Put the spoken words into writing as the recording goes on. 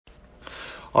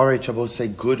All right, Shabbos, say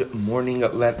good morning.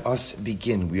 Let us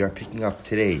begin. We are picking up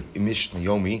today in Mishnah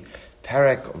Yomi,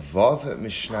 Perek Vav,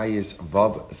 Mishnayis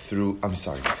Vav through,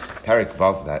 Perek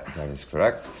Vav, that is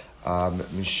correct.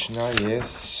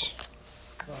 Mishnayis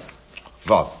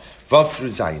Vav. Vav through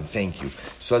Zayin, thank you.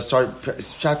 So let's start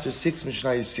chapter 6,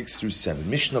 Mishnah 6 through 7.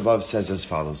 Mishnah Vav says as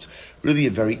follows. Really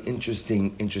a very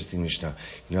interesting Mishnah.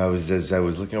 You know, as I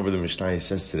was looking over the Mishnah, it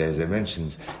says today, as I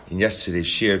mentioned in yesterday's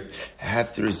shir, I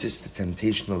have to resist the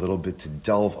temptation a little bit to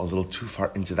delve a little too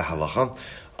far into the halacha.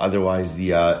 Otherwise, the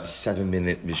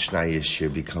 7-minute Mishnah shir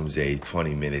becomes a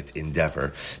 20-minute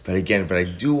endeavor. But I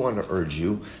do want to urge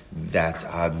you that,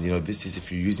 this is,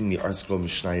 if you're using the article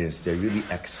Mishnayos, they're really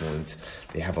excellent.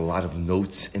 They have a lot of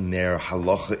notes in there,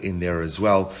 halacha in there as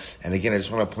well. And again, I just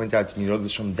want to point out, you know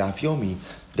this from Daf Yomi,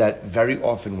 that very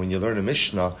often when you learn a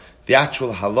Mishnah, the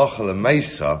actual halacha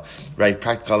l'maisa, right,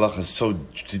 practical halacha is so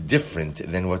different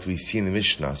than what we see in the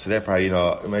Mishnah. So therefore,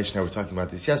 imagine I were talking about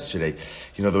this yesterday.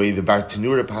 The way the Bar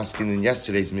Tanura paskin in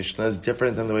yesterday's Mishnah is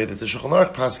different than the way that the Shulchan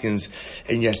Aruch paskins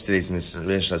in yesterday's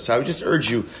Mishnah. So I would just urge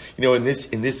you, in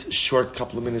this short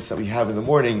couple of minutes that we have in the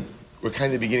morning, we're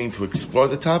kind of beginning to explore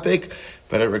the topic,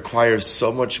 but it requires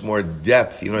so much more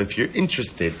depth. If you're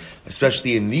interested,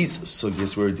 especially in these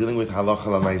sugyas where we're dealing with halacha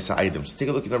l'maisa items. Take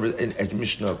a look at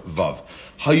Mishnah Vav.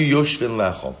 Hayu yoshvin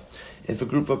lechol. If a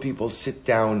group of people sit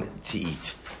down to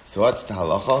eat. So what's the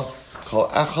halacha? Kol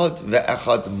echad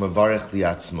ve'echad mevarech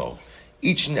liatzmo.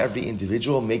 Each and every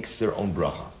individual makes their own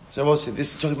bracha. So I will say,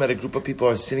 this is talking about a group of people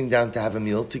who are sitting down to have a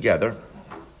meal together.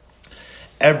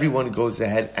 Everyone goes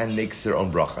ahead and makes their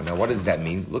own bracha. Now, what does that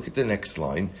mean? Look at the next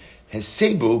line.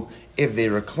 Hesebu, if they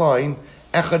recline,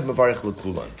 echad mevarech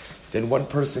l'kulan. Then one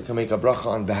person can make a bracha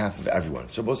on behalf of everyone.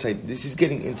 So both say, this is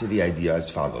getting into the idea as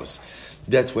follows.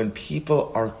 That when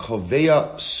people are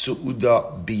koveya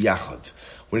su'uda biyachad,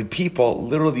 when people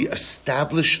literally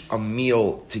establish a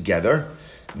meal together,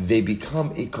 they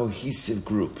become a cohesive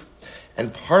group.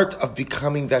 And part of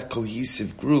becoming that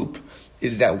cohesive group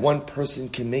is that one person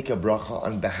can make a bracha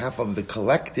on behalf of the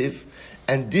collective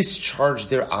and discharge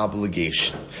their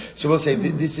obligation. So we'll say,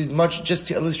 this is much, just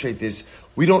to illustrate this,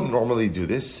 we don't normally do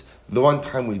this. The one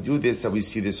time we do this, that we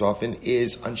see this often,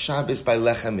 is on Shabbos by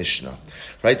Lechem Mishnah.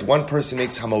 Right? One person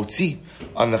makes hamotzi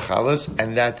on the chalas,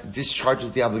 and that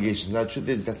discharges the obligation. Now the truth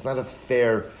is, that's not a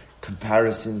fair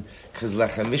comparison, because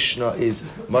Lechem Mishnah is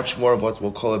much more of what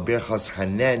we'll call a birchas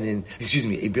hanen,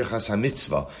 a birchas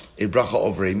hamitzvah, a bracha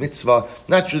over a mitzvah,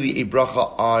 not really a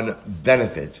bracha on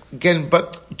benefit. Again,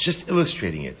 but just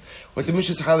illustrating it. What the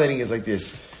Mishnah is highlighting is like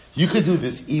this. You could do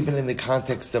this even in the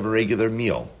context of a regular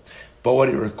meal, but what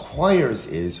it requires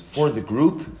is for the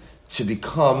group to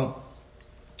become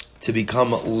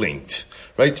linked,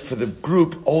 right? For the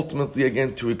group ultimately,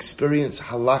 again, to experience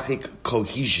halachic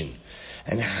cohesion.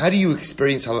 And how do you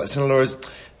experience halakha? So in other words,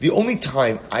 the only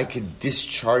time I could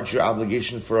discharge your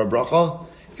obligation for a bracha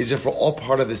is if we're all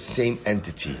part of the same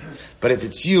entity. But if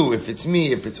it's you, if it's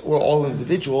me, if we're all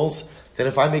individuals, then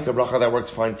if I make a bracha, that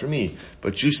works fine for me.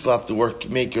 But you still have to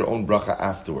make your own bracha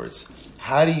afterwards.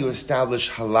 How do you establish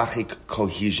halachic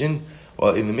cohesion?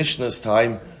 Well, in the Mishnah's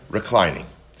time, reclining.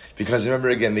 Because remember,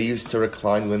 again, they used to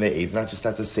recline when they ate, not just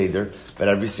at the Seder, but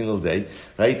every single day,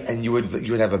 right? And you would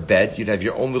have a bed, you'd have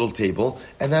your own little table,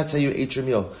 and that's how you ate your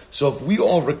meal. So if we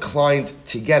all reclined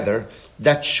together,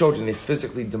 that showed in a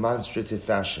physically demonstrative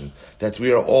fashion that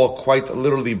we are all quite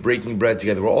literally breaking bread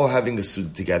together. We're all having a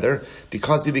suda together.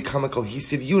 Because we become a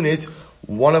cohesive unit,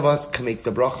 one of us can make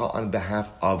the bracha on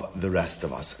behalf of the rest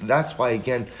of us. That's why,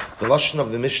 again, the lashon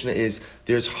of the Mishnah is,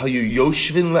 there's hayu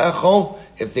yoshvin le'echol,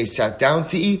 if they sat down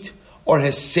to eat, or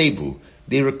hesebu,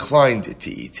 they reclined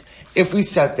to eat. If we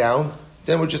sat down,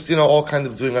 then we're just, all kind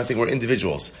of doing nothing. We're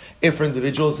individuals. If we're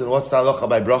individuals, then what's the halacha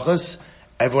by brachas?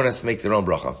 Everyone has to make their own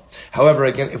bracha. However,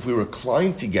 again, if we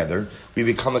recline together, we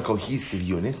become a cohesive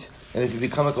unit. And if we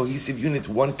become a cohesive unit,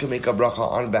 one can make a bracha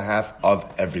on behalf of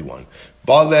everyone.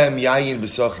 Balem yayin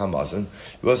b'soch hamazon.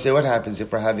 We'll say, what happens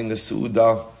if we're having a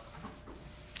su'udah?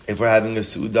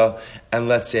 And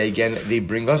let's say again, they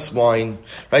bring us wine,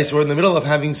 right? So we're in the middle of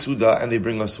having su'udah and they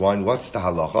bring us wine. What's the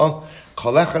halacha?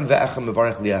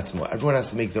 Everyone has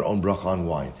to make their own bracha on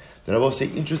wine. Then I will say,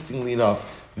 interestingly enough,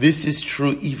 this is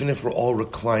true even if we're all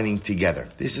reclining together.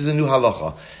 This is a new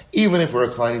halacha. Even if we're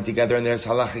reclining together and there's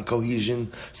halachic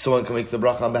cohesion, someone can make the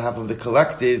bracha on behalf of the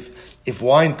collective. If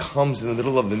wine comes in the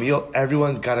middle of the meal,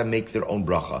 everyone's got to make their own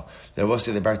bracha. Then I will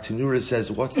say, the Bar Tanura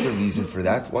says, what's the reason for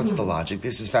that? What's the logic?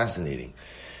 This is fascinating.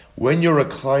 When you're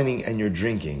reclining and you're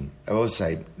drinking, I will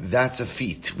say, that's a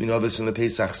feat. We know this from the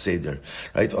Pesach Seder,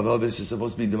 right? Although this is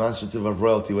supposed to be demonstrative of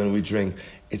royalty when we drink,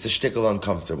 it's a shtickle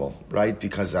uncomfortable, right?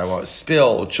 Because I want to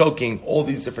spill, choking, all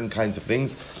these different kinds of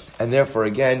things. And therefore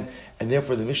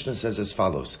the Mishnah says as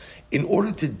follows: in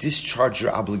order to discharge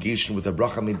your obligation with a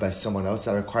bracha made by someone else,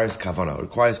 that requires kavanah,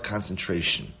 requires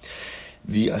concentration.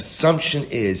 The assumption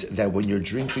is that when you're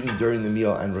drinking during the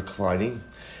meal and reclining,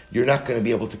 you're not going to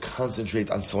be able to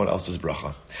concentrate on someone else's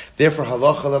bracha. Therefore,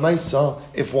 halacha l'maisa,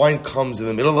 if wine comes in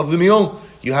the middle of the meal,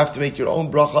 you have to make your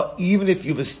own bracha, even if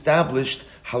you've established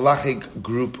halachic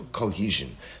group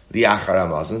cohesion. The achar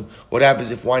hamazon. What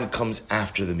happens if wine comes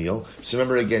after the meal? So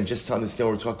remember again, just to understand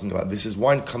what we're talking about, this is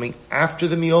wine coming after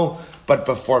the meal, but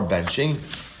before benching.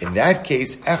 In that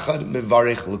case, echad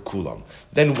mevarich lekulam.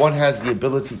 Then one has the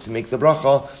ability to make the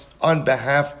bracha on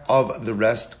behalf of the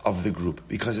rest of the group.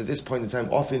 Because at this point in time,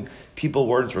 often people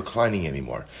weren't reclining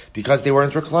anymore. Because they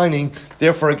weren't reclining,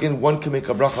 therefore again, one can make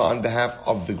a bracha on behalf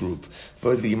of the group.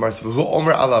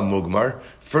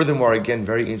 Furthermore, again,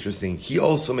 very interesting, he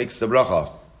also makes the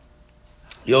bracha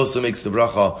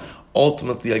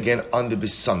ultimately again on the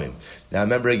bisamim. Now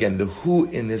remember again, the who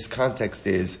in this context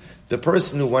is the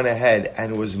person who went ahead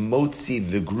and was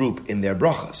motzi the group in their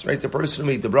brachas, right? The person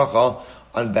who made the bracha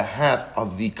on behalf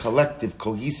of the collective,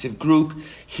 cohesive group,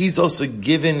 he's also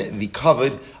given the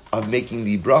kavod of making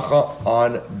the bracha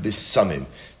on bisamim.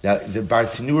 Now, the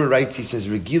Bartanura writes, he says,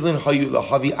 Regilin hayu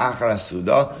lahavi achar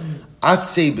asuda,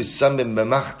 atzei bisamim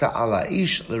b'machta ala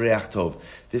ish l'reach tov.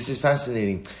 This is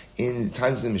fascinating. In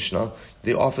times of the Mishnah,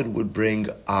 they often would bring,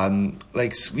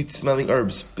 like sweet-smelling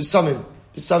herbs, bisamim.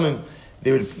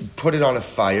 They would put it on a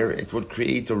fire, it would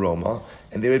create aroma,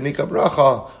 and they would make a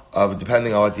bracha of,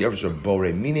 depending on what the herbs were,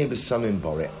 borei mine b'samim,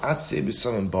 borei atzei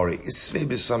b'samim, borei isvei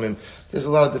b'samim. There's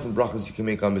a lot of different brachas you can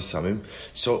make on b'samim.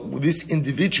 So this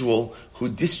individual who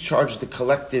discharged the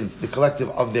collective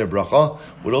of their bracha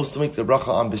would also make the bracha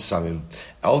on b'samim.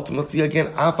 Ultimately,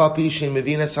 again, afa pishin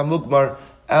medina samugmar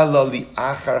ela li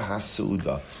achar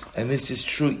hasuda. And this is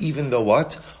true even though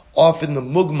what? Often the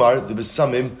mugmar, the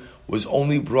b'samim, was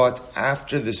only brought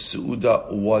after the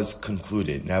Su'uda was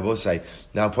concluded. Now,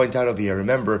 I'll point out over here,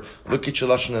 remember, look at your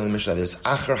Lashon in the Mishnah. There's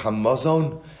Achar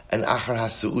HaMazon and Achar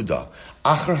HaSu'uda.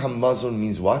 Achar HaMazon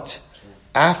means what?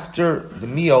 After the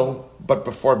meal, but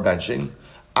before benching.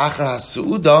 Achar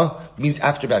HaSu'uda means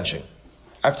after benching.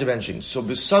 So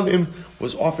B'samim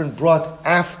was often brought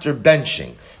after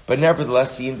benching. But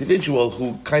nevertheless, the individual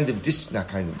who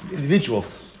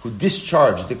who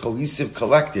discharged the cohesive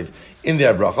collective in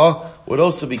their bracha would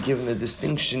also be given the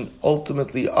distinction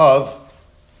ultimately of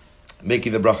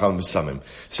making the bracha on b'samim.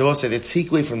 So we'll say the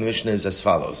takeaway from the Mishnah is as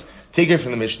follows. Takeaway from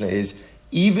the Mishnah is,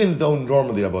 even though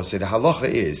normally, Rabbi say, the halacha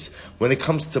is, when it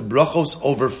comes to brachos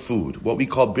over food, what we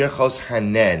call birchos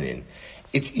hananin,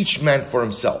 it's each man for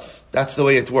himself. That's the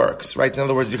way it works, right? In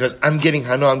other words, because I'm getting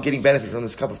benefit from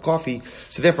this cup of coffee,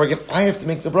 so therefore again, I have to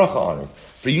make the bracha on it.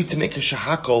 For you to make a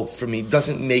shahakol for me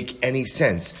doesn't make any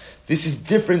sense. This is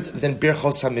different than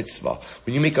birchos ha-mitzvah.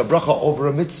 When you make a bracha over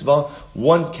a mitzvah,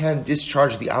 one can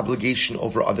discharge the obligation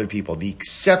over other people. The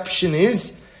exception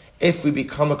is if we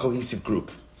become a cohesive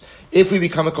group. If we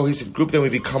become a cohesive group, then we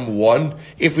become one.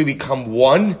 If we become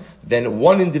one, then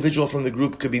one individual from the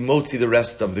group could be motzi the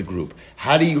rest of the group.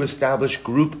 How do you establish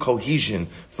group cohesion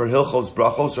for hilchos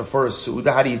brachos or for a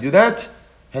su'uda? How do you do that?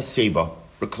 Heseba.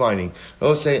 Reclining. I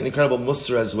will say an incredible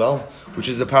musr as well, which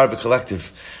is the power of a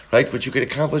collective, right? But you can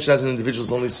accomplish as an individual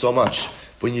is only so much.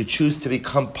 When you choose to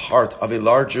become part of a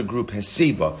larger group,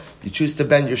 hesiba, you choose to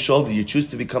bend your shoulder, you choose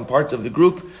to become part of the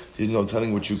group, there's no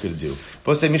telling what you could do.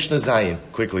 But say Mishnah Zayin,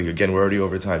 quickly, again, we're already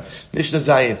over time. Mishnah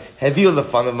Zayin, heviu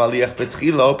lefan of maliach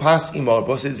betchilo pas imor.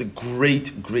 Both say it's a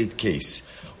great case.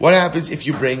 What happens if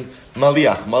you bring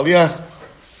maliach? Maliach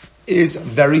is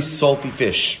very salty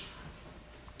fish.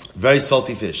 Very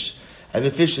salty fish. And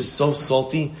the fish is so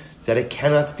salty that it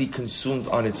cannot be consumed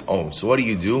on its own. So what do?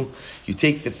 You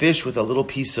take the fish with a little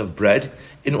piece of bread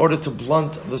in order to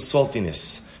blunt the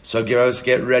saltiness. So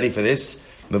get ready for this.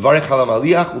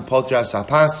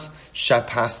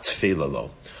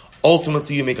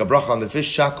 Ultimately, you make a bracha on the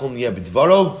fish,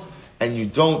 and you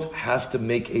don't have to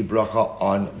make a bracha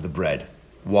on the bread.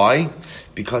 Why?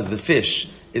 Because the fish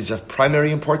is of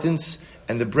primary importance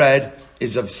and the bread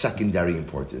is of secondary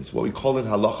importance. What we call in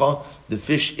halacha, the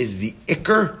fish is the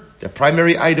ikr, the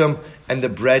primary item, and the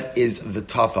bread is the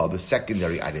tafel, the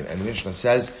secondary item. And the Mishnah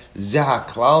says, Zeha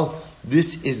klal,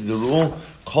 this is the rule,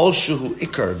 kol shehu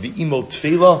ikr, v'imo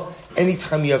tfela,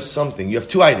 anytime you have something, you have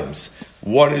two items,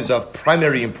 one is of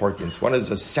primary importance, one is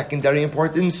of secondary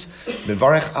importance.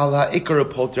 Mevarech ala ikar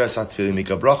polter as hatfilim, make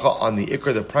a bracha on the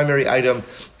ikar, the primary item,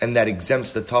 and that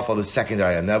exempts the tafel, the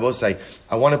secondary item. Now, I will say,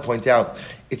 I want to point out,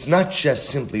 it's not just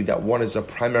simply that one is of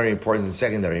primary importance and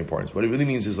secondary importance. What it really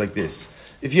means is like this.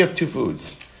 If you have two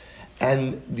foods,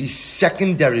 and the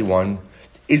secondary one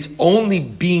is only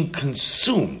being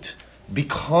consumed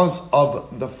because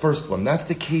of the first one. That's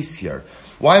the case here.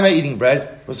 Why am I eating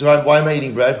bread? Why am I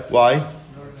eating bread? Why?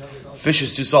 Fish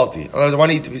is too salty. I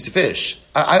want to eat a piece of fish.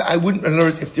 I wouldn't, in other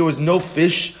words, if there was no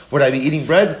fish, would I be eating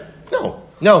bread?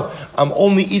 No. I'm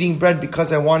only eating bread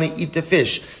because I want to eat the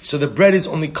fish. So the bread is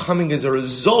only coming as a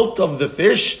result of the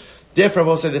fish. Therefore, I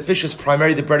will say the fish is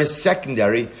primary, the bread is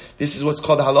secondary. This is what's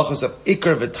called the halachos of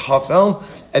ikar v'tafel.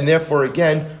 And therefore,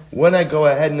 again, when I go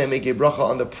ahead and I make a bracha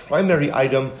on the primary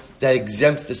item, that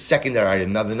exempts the secondary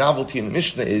item. Now, the novelty in the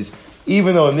Mishnah is,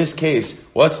 even though in this case,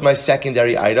 what's my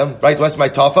secondary item? Right? What's my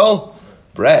tafel?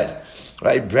 Bread.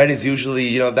 Right? Bread is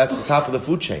usually, that's the top of the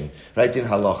food chain, right? In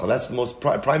halacha. That's the most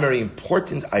primary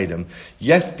important item.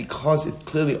 Yet, because it's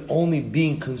clearly only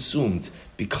being consumed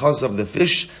because of the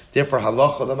fish, therefore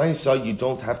halacha l'maisa, you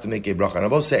don't have to make a bracha. And I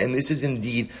will say, and this is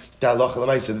indeed the halacha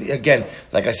l'maisa. Again,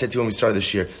 like I said to you when we started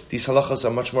this year, these halachas are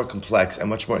much more complex and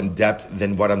much more in depth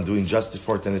than what I'm doing justice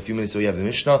for it in the few minutes that we have the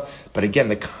Mishnah. But again,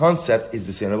 the concept is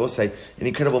the same. And I will say, an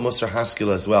incredible Musar Haskell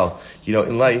as well.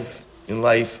 In life,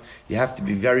 you have to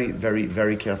be very, very,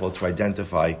 very careful to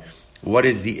identify what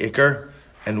is the ikar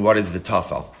and what is the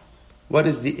tafel. What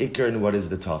is the ikar and what is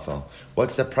the tafel?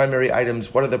 What's the primary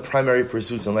items? What are the primary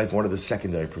pursuits in life? And what are the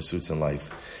secondary pursuits in life?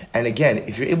 And again,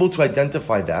 if you're able to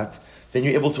identify that, then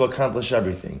you're able to accomplish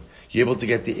everything. You're able to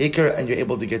get the ikar and you're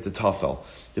able to get the tafel.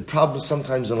 The problem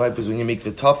sometimes in life is when you make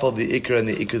the tafel the ikar and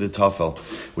the ikar the tafel.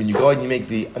 When you go and you make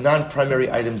the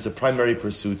non-primary items the primary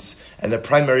pursuits and the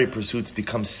primary pursuits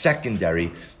become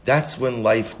secondary, that's when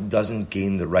life doesn't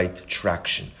gain the right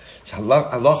traction. So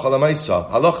halacha l'maisa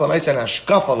and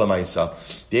hashkafa l'maisa.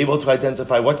 Be able to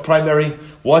identify what's primary,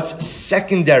 what's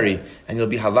secondary, and you'll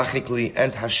be halachically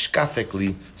and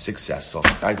hashkafically successful.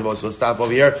 All right, we'll stop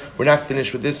over here. We're not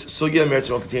finished with this sugya.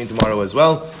 Merton will continue tomorrow as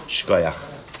well. Shkoyach.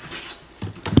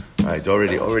 All right,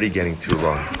 already getting too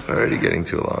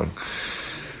long.